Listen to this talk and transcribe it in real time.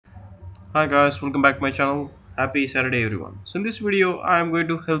Hi guys, welcome back to my channel. Happy Saturday everyone. So in this video I am going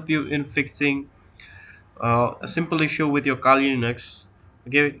to help you in fixing a simple issue with your Kali Linux.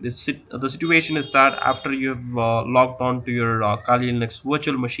 Okay, the situation is that after you have logged on to your Kali Linux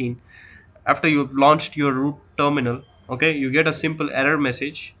virtual machine, after you've launched your root terminal, okay, you get a simple error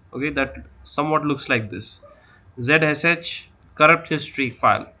message, okay, that somewhat looks like this: ZSH corrupt history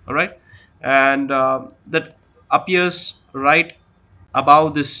file. All right, and that appears right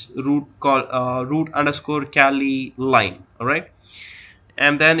above this root underscore Kali line. All right,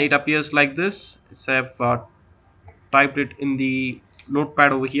 and then it appears like this. So I've typed it in the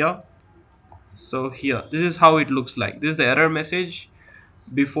notepad over here. So here, this is how it looks like. This is the error message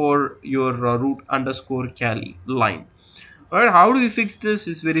before your root underscore Kali line. All right, how do we fix this?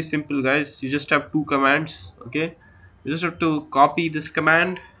 It's very simple, guys. You just have two commands. Okay, you just have to copy this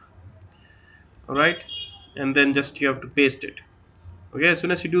command. All right, and then just you have to paste it. Okay, as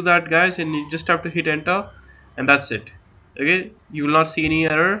soon as you do that, guys, and you just have to hit enter, and that's it. Okay, you will not see any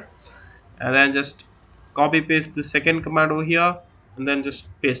error. And then just copy paste the second command over here, and then just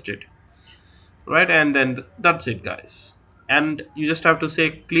paste it, right? And then that's it, guys. And you just have to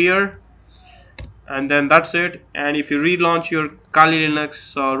say clear, and then that's it. And if you relaunch your Kali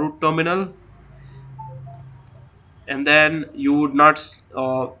Linux root terminal, and then you would not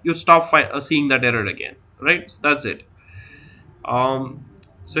you stop seeing that error again, right? So that's it.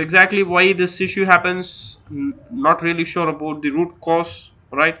 So exactly why this issue happens, not really sure about the root cause,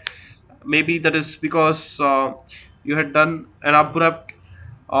 right? Maybe that is because you had done an abrupt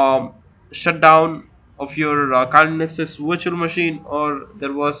um, shutdown of your Kali Nexus virtual machine, or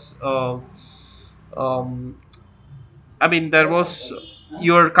there was um, there was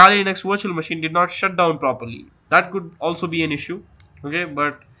your Kali Linux virtual machine did not shut down properly. That could also be an issue. Okay,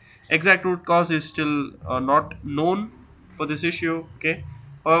 but exact root cause is still not known for this issue. Okay,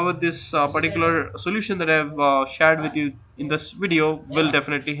 however, this particular solution that I've shared with you in this video will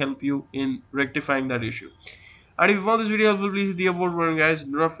definitely help you in rectifying that issue. And if you found this video helpful, please hit the upvote button, guys.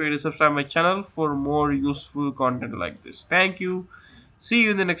 Do not forget to subscribe my channel for more useful content like this. Thank you. See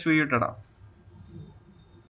you in the next video. Tada.